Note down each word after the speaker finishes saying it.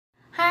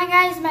Hi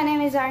guys, my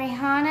name is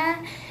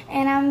Ariana,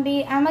 and I'm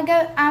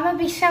gonna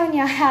be showing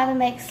y'all how to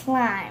make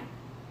slime.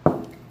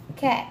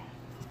 Okay,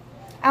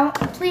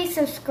 please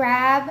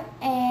subscribe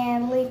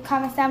and leave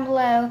comments down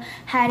below.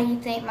 How do you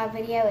think my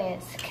video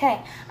is? Okay,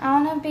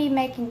 I'm gonna be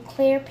making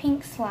clear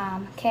pink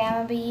slime. Okay, I'm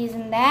gonna be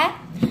using that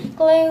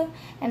glue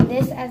and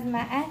this as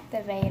my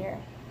activator.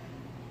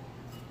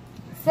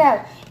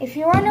 So, if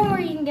you're wondering where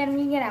you can get them,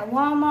 you can get at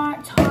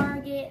Walmart,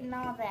 Target, and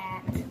all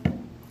that.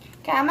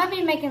 Okay, I'm gonna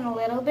be making a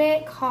little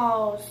bit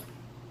cause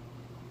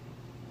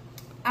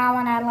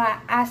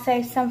I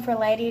save some for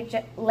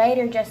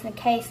later just in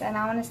case, and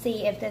I want to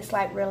see if this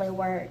really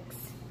works.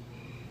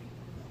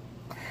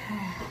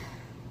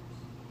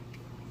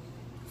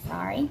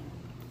 Sorry.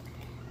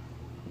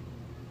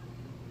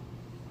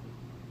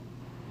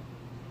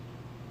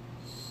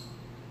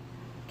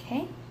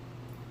 Okay.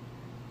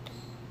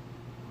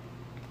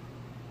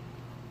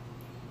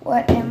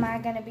 What am I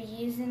going to be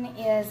using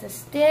is a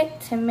stick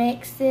to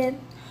mix it,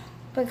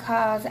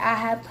 because I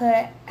have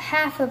put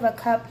half of a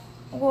cup,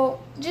 well,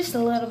 just a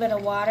little bit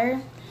of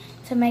water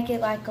to make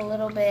it a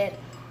little bit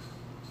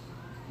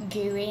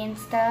gooey and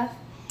stuff.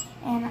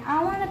 And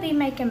I want to be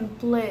making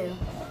blue.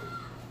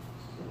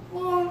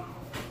 Well,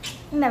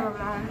 never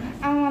mind.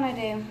 I want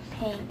to do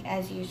pink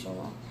as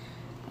usual.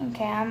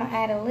 Okay, I'm going to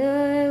add a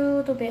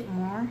little bit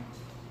more.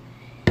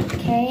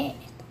 Okay,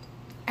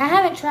 I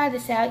haven't tried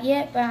this out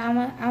yet, but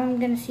I'm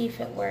going to see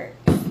if it works.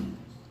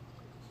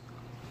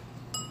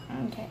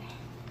 Okay.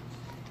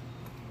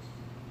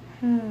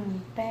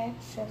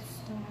 Batch of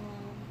slime.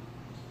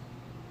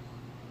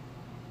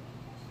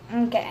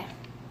 Okay.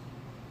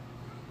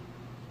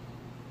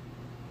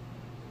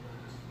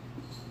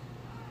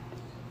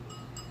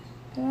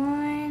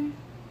 One,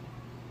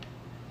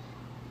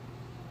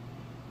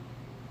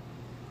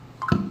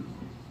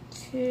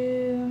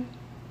 two,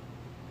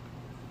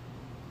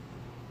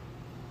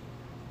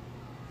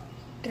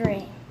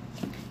 three.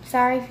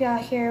 Sorry if y'all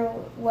hear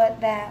what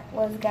that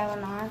was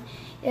going on.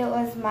 It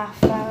was my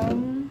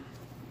phone.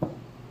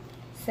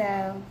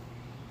 So,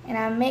 and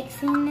I'm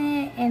mixing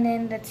it, and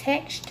then the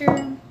texture,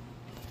 you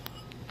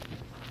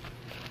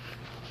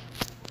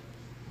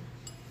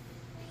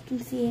can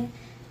see it.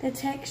 The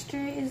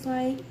texture is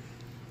going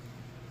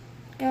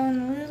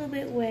a little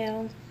bit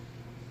well.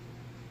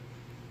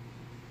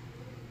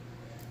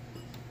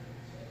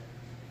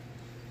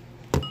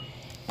 So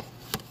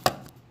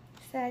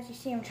as you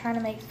see, I'm trying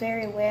to make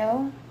very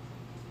well,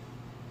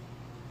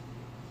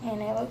 and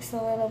it looks a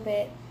little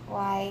bit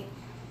like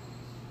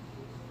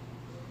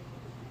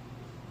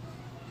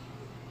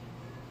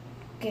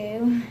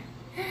goo.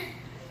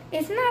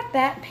 It's not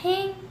that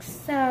pink,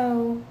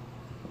 so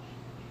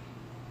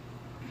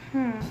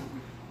I'm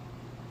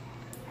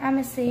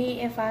gonna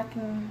see if I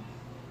can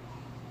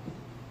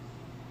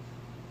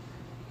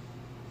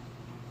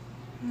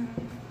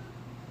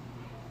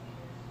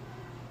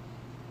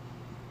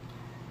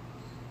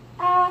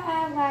I'll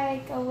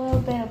add a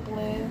little bit of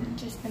blue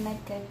just to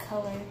make the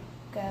color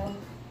go.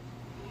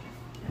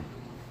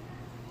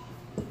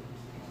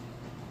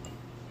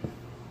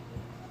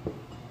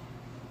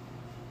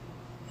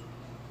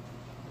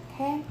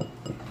 Okay.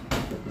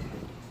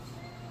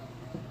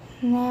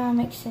 Now I'm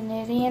mixing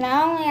it in.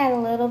 I only add a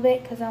little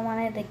bit because I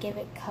wanted to give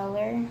it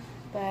color,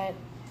 but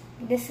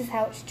this is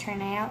how it's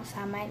turning out, so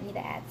I might need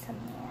to add some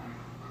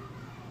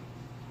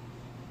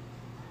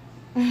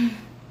more.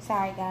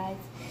 Sorry guys.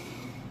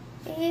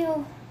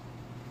 Ew.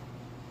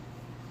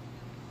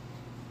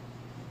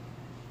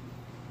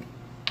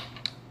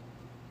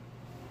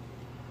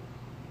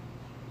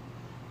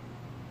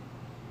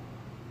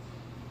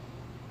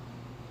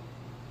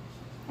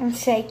 I'm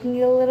shaking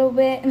it a little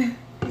bit.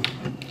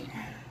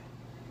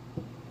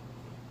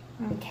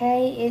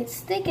 Okay, it's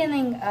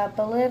thickening up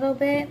a little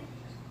bit.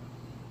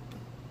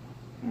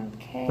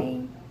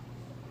 Okay.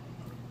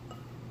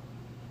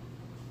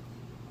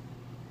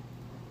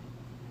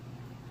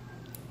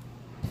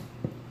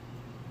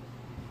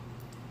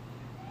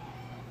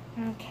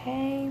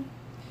 Okay.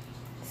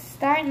 It's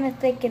starting to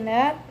thicken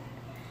up.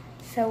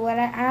 So what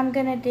I'm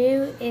gonna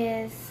do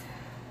is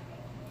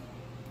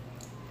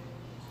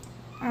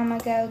I'm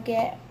gonna go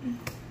get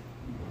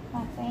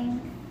my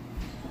thing.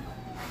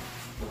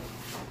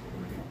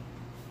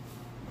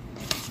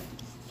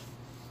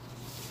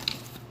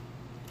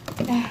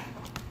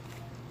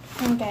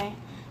 Okay,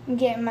 I'm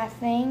getting my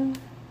thing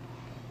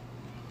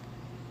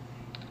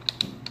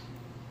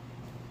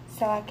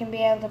so I can be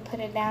able to put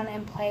it down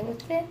and play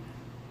with it.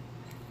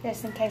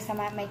 Just in case I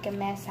might make a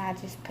mess, I'll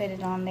just put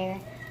it on there.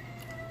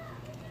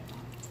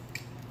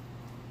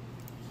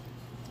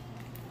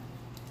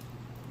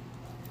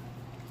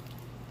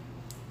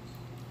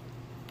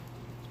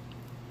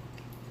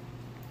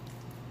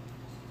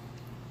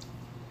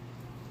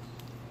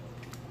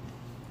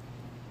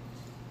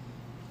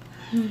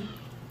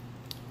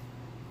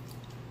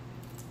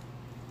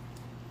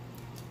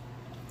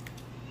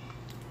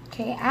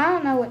 Okay, I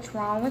don't know what's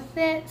wrong with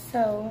it,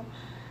 so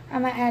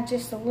I'm going to add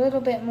just a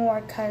little bit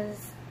more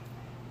because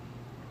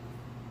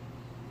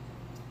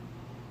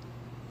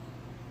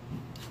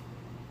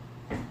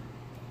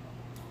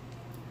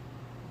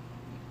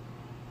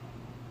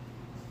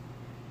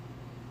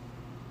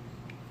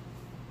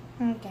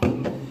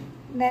Okay,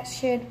 that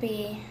should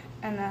be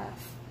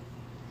enough.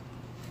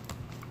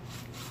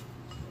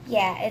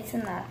 Yeah, it's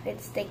enough.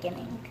 It's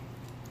thickening.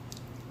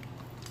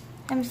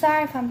 I'm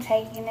sorry if I'm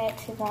taking it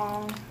too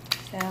long,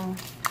 so.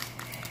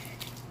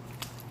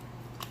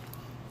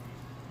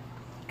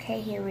 Okay,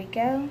 here we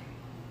go.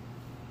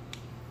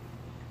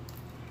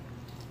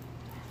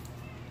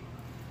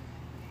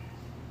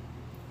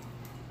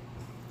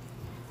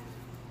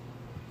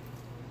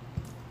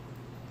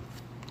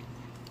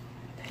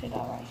 Put it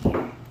all right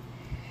here.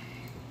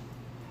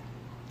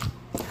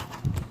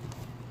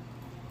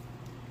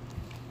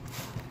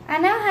 I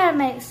know how to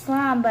make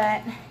slime,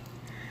 but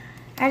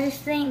I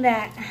just think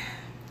that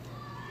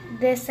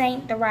this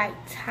ain't the right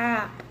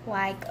type,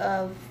 like,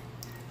 of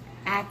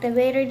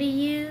activator to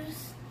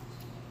use,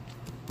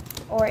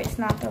 or it's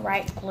not the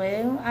right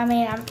glue. I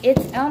mean,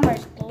 it's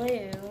Elmer's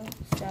glue,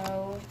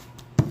 so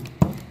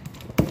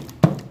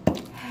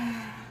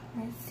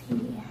let's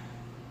see.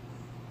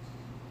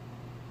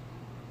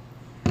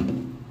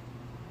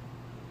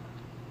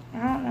 I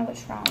don't know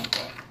what's wrong with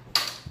it.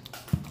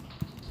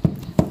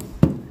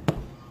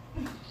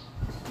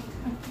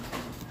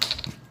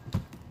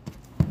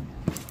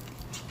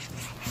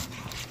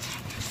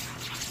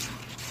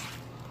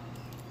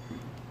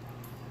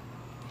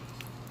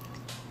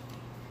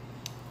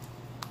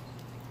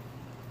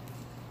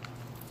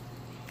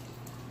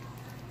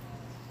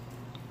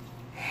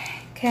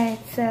 Okay,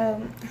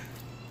 so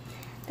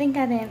I think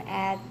I didn't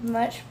add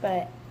much,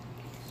 but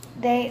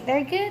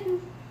they're good.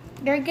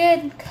 They're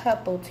good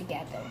coupled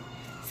together.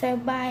 So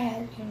bye. I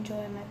hope you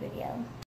enjoy my video.